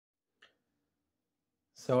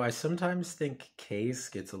So I sometimes think Case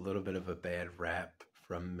gets a little bit of a bad rap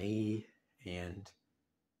from me and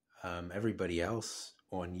everybody else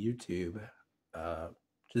on YouTube, uh,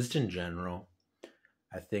 just in general.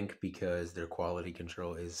 I think because their quality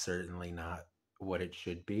control is certainly not what it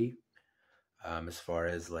should be. As far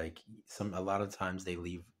as like a lot of times they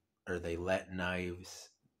leave or they let knives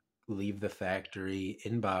leave the factory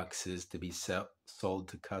in boxes to be sold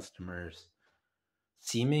to customers,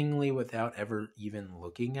 seemingly without ever even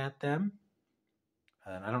looking at them.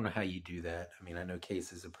 And I don't know how you do that. I mean, I know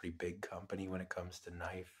Case is a pretty big company when it comes to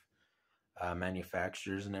knife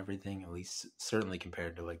manufacturers and everything, at least certainly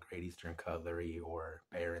compared to like Great Eastern Cutlery or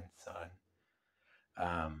Bear and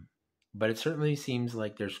Son. But it certainly seems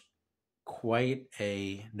like there's quite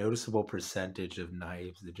a noticeable percentage of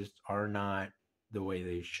knives that just are not the way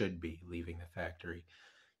they should be leaving the factory.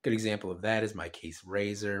 Good example of that is my Case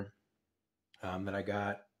razor that I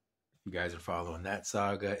got. If you guys are following that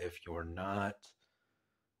saga, if you're not,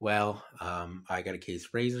 well, I got a Case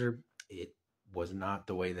razor. It was not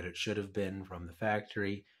the way that it should have been from the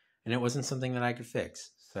factory, and it wasn't something that I could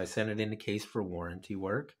fix. So I sent it in a Case for warranty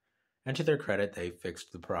work, and to their credit, they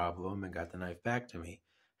fixed the problem and got the knife back to me.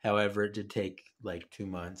 However, it did take like 2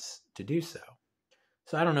 months to do so.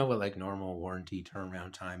 So I don't know what like normal warranty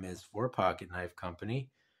turnaround time is for a pocket knife company.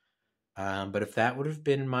 But if that would have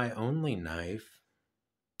been my only knife,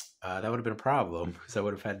 that would have been a problem because I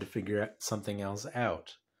would have had to figure something else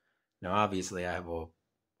out. Now, obviously, I have a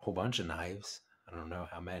whole bunch of knives. I don't know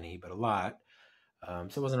how many, but a lot. So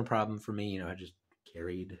it wasn't a problem for me. I just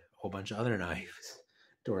carried a whole bunch of other knives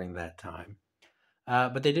during that time.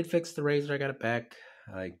 But they did fix the razor. I got it back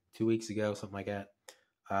like 2 weeks ago, something like that.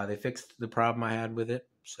 They fixed the problem I had with it.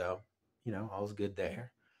 So, all's good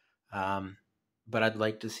there. But I'd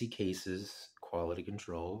like to see Case's quality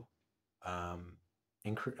control um,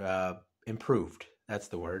 improved. That's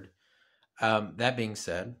the word. That being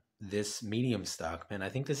said, this medium Stockman, I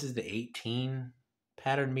think this is the 18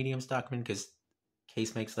 pattern medium Stockman because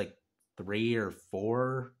Case makes like 3 or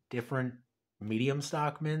 4 different medium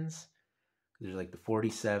Stockmans. There's like the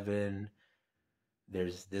 47,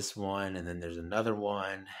 there's this one, and then there's another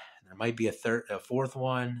one. There might be a fourth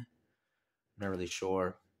one. I'm not really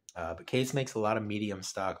sure. But Case makes a lot of medium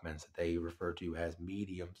Stockmans that they refer to as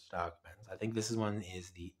medium Stockmans. I think this one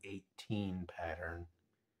is the 18 pattern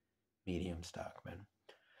medium Stockman.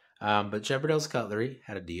 But Shepherdell's Cutlery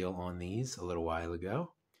had a deal on these a little while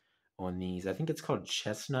ago. On these, I think it's called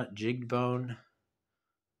Chestnut Jigged Bone.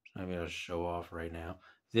 I'm going to show off right now.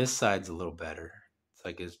 This side's a little better. It's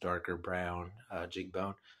like this darker brown jig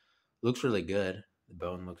bone. Looks really good. The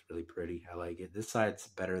bone looks really pretty. I like it. This side's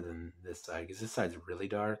better than this side because this side's really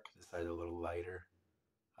dark. This side's a little lighter.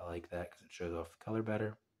 I like that because it shows off the color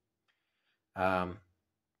better.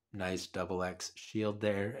 Nice double X shield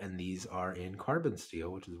there, and these are in carbon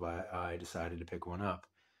steel, which is why I decided to pick one up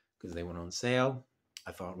because they went on sale.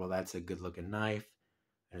 I thought, well, that's a good looking knife,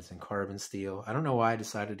 and it's in carbon steel. I don't know why I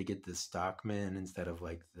decided to get this Stockman instead of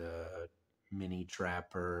like the mini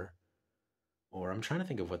trapper, or I'm trying to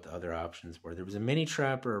think of what the other options were. There was a mini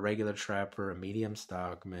trapper, a regular trapper, a medium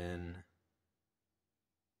Stockman.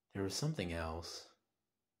 There was something else.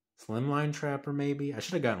 Slimline trapper, maybe? I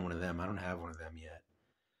should have gotten one of them. I don't have one of them yet.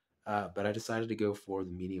 But I decided to go for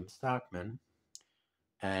the medium Stockman.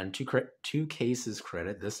 And two Cases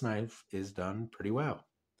credit, this knife is done pretty well.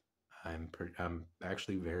 I'm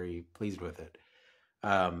actually very pleased with it.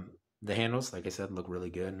 The handles, like I said, look really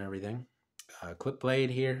good and everything. Clip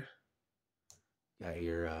blade here. Got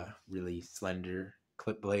your really slender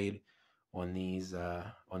clip blade on these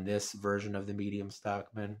on this version of the medium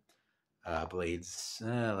Stockman. Blades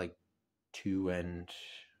like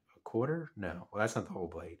 2.25. No, well, that's not the whole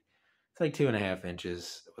blade. It's like 2.5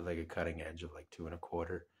 inches with like a cutting edge of like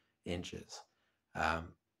 2.25 inches.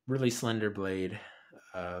 Really slender blade,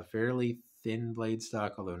 fairly thin blade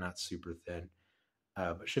stock, although not super thin.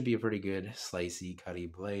 But should be a pretty good slicey, cutty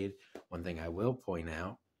blade. One thing I will point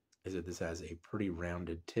out is that this has a pretty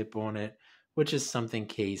rounded tip on it, which is something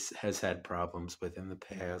Case has had problems with in the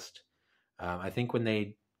past. I think when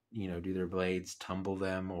they, do their blades, tumble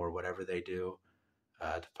them or whatever they do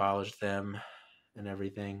to polish them and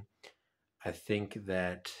everything, I think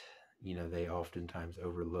that, they oftentimes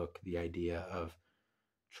overlook the idea of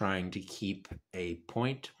trying to keep a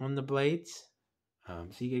point on the blades. So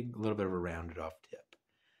you get a little bit of a rounded off tip.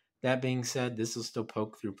 That being said, this will still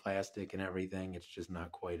poke through plastic and everything. It's just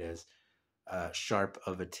not quite as sharp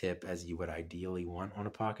of a tip as you would ideally want on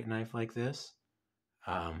a pocket knife like this.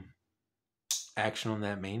 Action on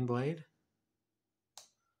that main blade is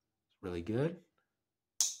really good.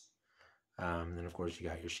 Then, of course, you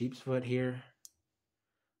got your sheep's foot here.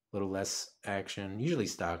 A little less action. Usually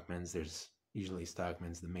Stockman's, there's usually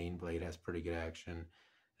Stockman's, the main blade has pretty good action,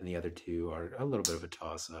 and the other two are a little bit of a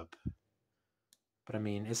toss up. But I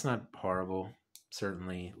mean, it's not horrible.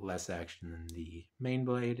 Certainly less action than the main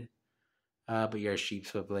blade. But your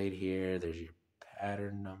sheepsfoot blade here, there's your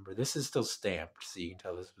pattern number. This is still stamped, so you can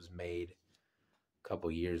tell this was made a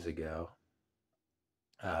couple years ago.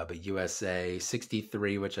 But USA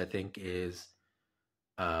 63, which I think is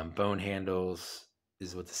bone handles,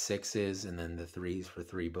 is what the 6 is, and then the 3's for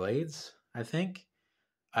 3 blades, I think.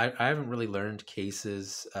 I haven't really learned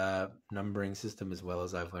Case's numbering system as well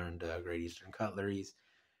as I've learned Great Eastern Cutlery's.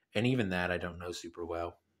 And even that I don't know super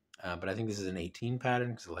well. But I think this is an 18 pattern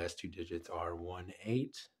because the last 2 digits are 1,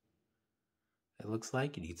 8. It looks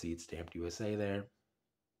like. You can see it's stamped USA there.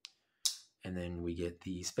 And then we get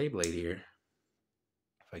the spade blade here.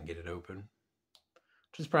 If I can get it open.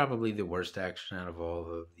 Which is probably the worst action out of all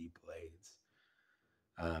of the blades.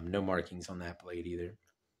 No markings on that blade either.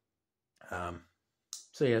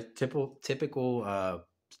 So yeah, typical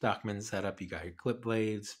Stockman setup. You got your clip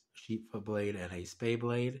blades, sheepfoot blade, and a spade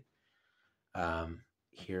blade.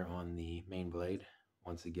 Here on the main blade,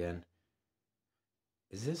 once again.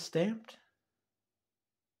 Is this stamped?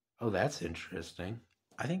 Oh, that's interesting.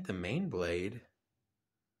 I think the main blade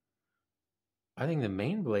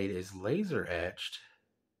is laser etched.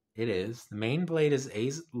 It is. The main blade is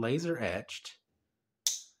laser etched.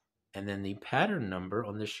 And then the pattern number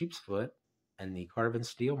on the sheep's foot and the carbon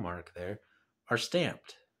steel mark there are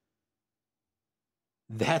stamped.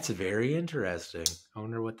 That's very interesting. I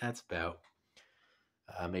wonder what that's about.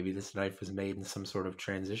 Maybe this knife was made in some sort of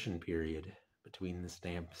transition period between the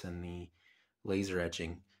stamps and the laser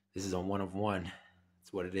etching. This is a 1 of 1.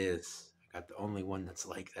 That's what it is. I got the only one that's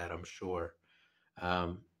like that, I'm sure.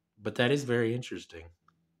 But that is very interesting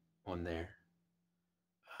on there.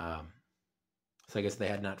 So I guess they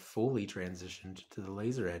had not fully transitioned to the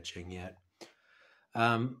laser etching yet.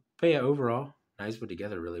 But yeah, overall, knives put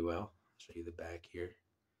together really well. I'll show you the back here.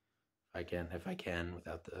 If I can,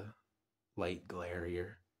 without the light glare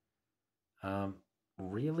here.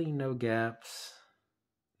 Really no gaps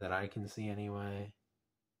that I can see anyway.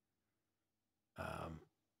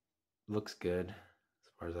 Looks good as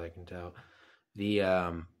far as I can tell.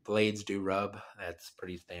 The blades do rub. That's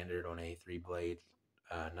pretty standard on a 3-blade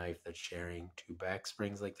knife that's sharing 2 back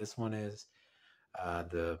springs like this one is.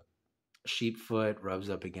 The sheep foot rubs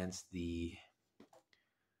up against the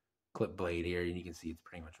clip blade here, and you can see it's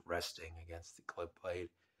pretty much resting against the clip blade.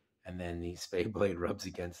 And then the spade blade rubs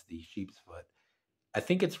against the sheep's foot. I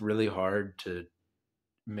think it's really hard to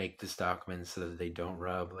make the Stockman so that they don't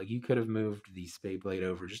rub. Like, you could have moved the spade blade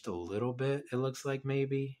over just a little bit, it looks like,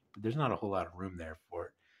 maybe, but there's not a whole lot of room there for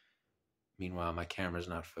it. Meanwhile, my camera's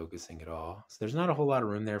not focusing at all, so there's not a whole lot of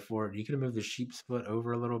room there for it. You could have moved the sheep's foot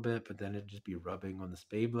over a little bit, but then it'd just be rubbing on the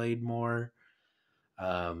spade blade more.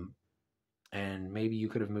 And maybe you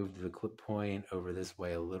could have moved the clip point over this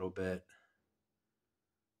way a little bit.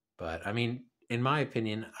 But, I mean, in my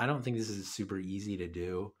opinion, I don't think this is super easy to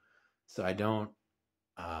do, so I don't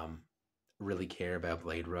really care about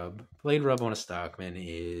blade rub. Blade rub on a Stockman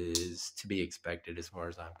is to be expected as far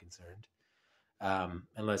as I'm concerned.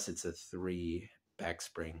 Unless it's a 3 back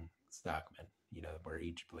spring Stockman, where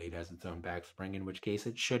each blade has its own back spring, in which case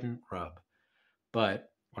it shouldn't rub. But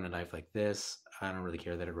on a knife like this, I don't really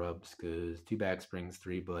care that it rubs because 2 back springs,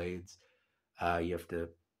 3 blades. You have to,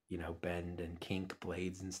 bend and kink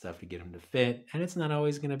blades and stuff to get them to fit, and it's not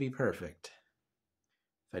always going to be perfect.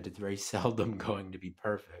 In fact, it's very seldom going to be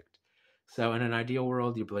perfect. So in an ideal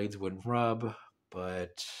world, your blades wouldn't rub,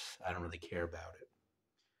 but I don't really care about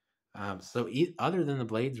it. So other than the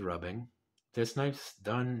blades rubbing, this knife's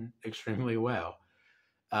done extremely well.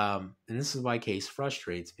 And this is why Case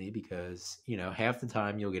frustrates me because, half the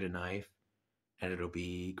time you'll get a knife and it'll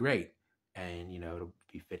be great. And, it'll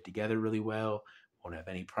be fit together really well. Won't have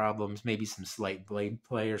any problems. Maybe some slight blade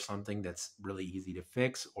play or something that's really easy to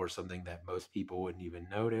fix or something that most people wouldn't even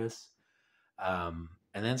notice. And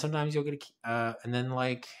then sometimes you'll get and then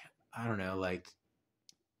I don't know,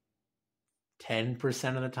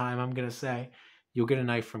 10% of the time, I'm going to say, you'll get a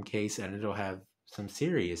knife from Case and it'll have some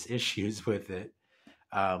serious issues with it.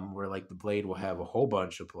 Where the blade will have a whole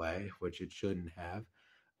bunch of play, which it shouldn't have.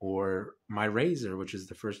 Or my razor, which is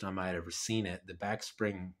the first time I had ever seen it, the back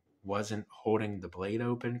spring wasn't holding the blade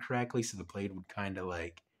open correctly, so the blade would kind of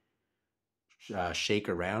shake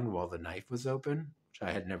around while the knife was open, which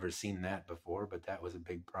I had never seen that before, but that was a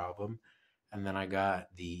big problem. And then I got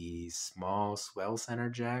the small swell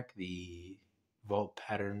center jack, the vault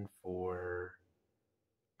pattern for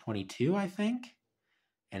 22, I think,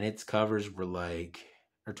 and its covers were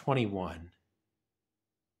or 21.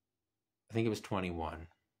 I think it was 21.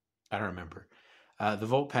 I don't remember. The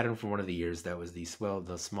volt pattern from one of the years, that was the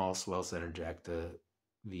small swell center jack.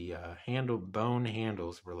 The handle bone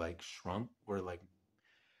handles were like shrunk, were like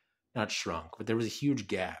not shrunk, but there was a huge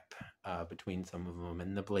gap between some of them,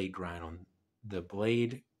 and the blade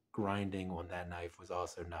grinding on that knife was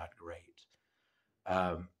also not great.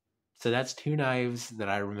 Um, so that's two knives that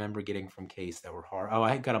I remember getting from Case that were hard. Oh,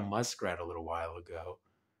 I got a muskrat a little while ago,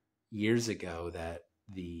 years ago, that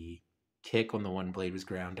the kick on the one blade was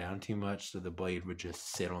ground down too much, so the blade would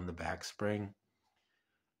just sit on the back spring,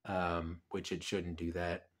 which it shouldn't do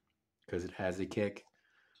that because it has a kick.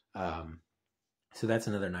 Um, so that's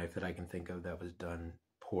another knife that I can think of that was done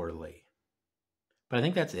poorly. But I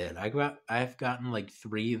think that's it. I've gotten like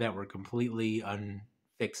three that were completely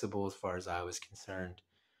unfixable as far as I was concerned.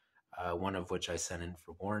 One of which I sent in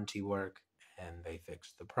for warranty work, and they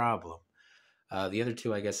fixed the problem. The other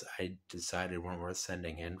two, I guess, I decided weren't worth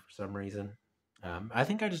sending in for some reason. I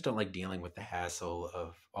think I just don't like dealing with the hassle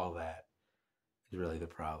of all that. Is really the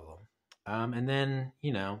problem. And then,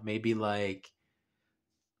 maybe like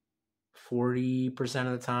 40%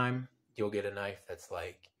 of the time, you'll get a knife that's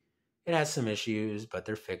like, it has some issues, but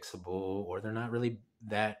they're fixable, or they're not really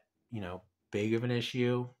that, big of an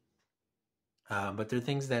issue. But they're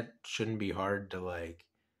things that shouldn't be hard to like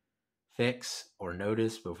fix or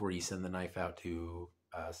notice before you send the knife out to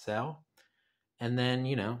sell. And then,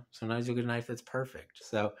 sometimes you'll get a knife that's perfect.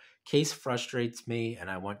 So Case frustrates me, and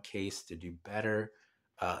I want Case to do better.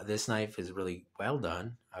 This knife is really well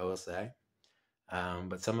done, I will say.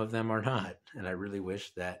 But some of them are not. And I really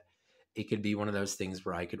wish that it could be one of those things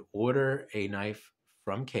where I could order a knife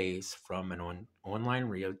from Case from an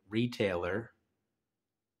online retailer.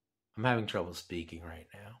 I'm having trouble speaking right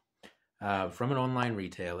now. From an online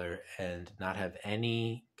retailer, and not have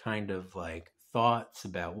any kind of like thoughts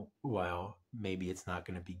about, well, maybe it's not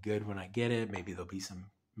going to be good when I get it. Maybe there'll be some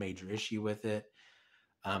major issue with it.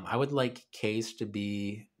 I would like Case to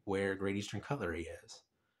be where Great Eastern Cutlery is,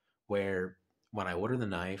 where when I order the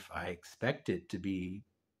knife, I expect it to be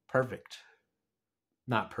perfect.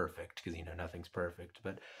 Not perfect, because, nothing's perfect,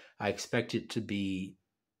 but I expect it to be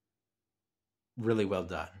really well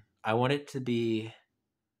done. I want it to be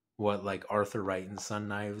what like Arthur Wright and Son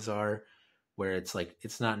knives are, where it's like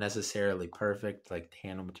it's not necessarily perfect, like the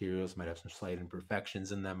handle materials might have some slight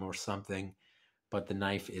imperfections in them or something, but the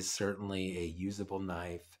knife is certainly a usable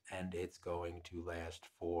knife, and it's going to last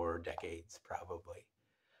for decades probably.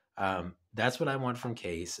 That's what I want from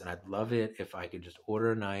Case, and I'd love it if I could just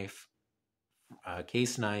order a knife,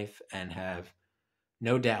 Case knife, and have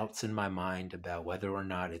no doubts in my mind about whether or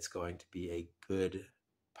not it's going to be a good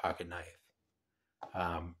pocket knife.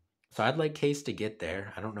 So I'd like Case to get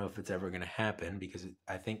there. I don't know if it's ever going to happen, because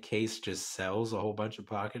I think Case just sells a whole bunch of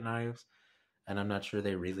pocket knives, and I'm not sure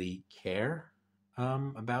they really care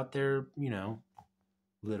about their,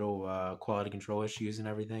 little quality control issues and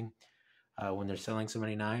everything when they're selling so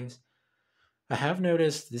many knives. I have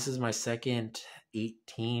noticed this is my second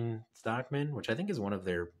 18 Stockman, which I think is one of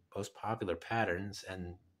their most popular patterns,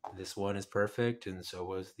 and this one is perfect, and so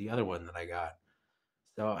was the other one that I got.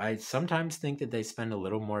 So I sometimes think that they spend a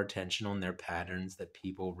little more attention on their patterns that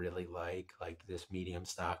people really like this medium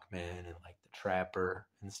Stockman and like the Trapper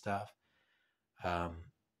and stuff. Um,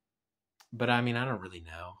 but I mean, I don't really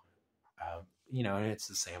know. And it's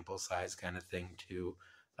a sample size kind of thing too.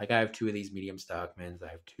 Like I have two of these medium Stockmans,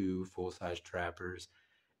 I have two full size Trappers,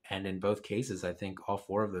 and in both cases, I think all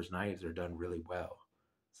four of those knives are done really well.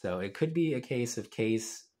 So it could be a case of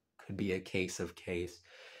Case, could be a case of Case.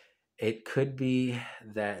 It could be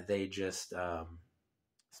that they just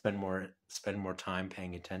spend more time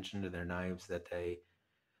paying attention to their knives that they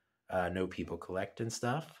know people collect and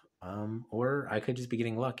stuff. Or I could just be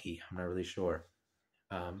getting lucky. I'm not really sure.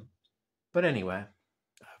 But anyway,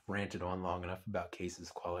 I've ranted on long enough about Case's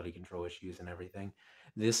quality control issues and everything.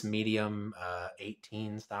 This medium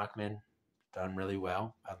 18 Stockman done really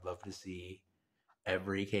well. I'd love to see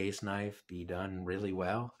every Case knife be done really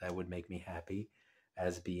well. That would make me happy.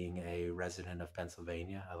 As being a resident of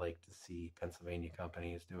Pennsylvania, I like to see Pennsylvania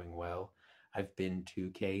companies doing well. I've been to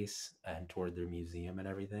Case and toured their museum and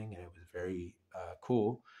everything, and it was very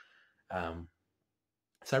cool.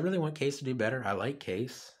 So I really want Case to do better. I like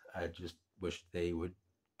Case. I just wish they would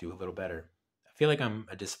do a little better. I feel like I'm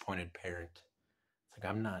a disappointed parent. It's like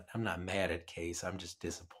I'm not mad at Case. I'm just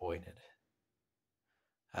disappointed.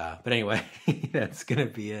 But anyway, that's gonna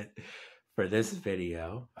be it for this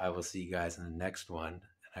video. I will see you guys in the next one, and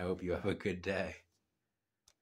I hope you have a good day.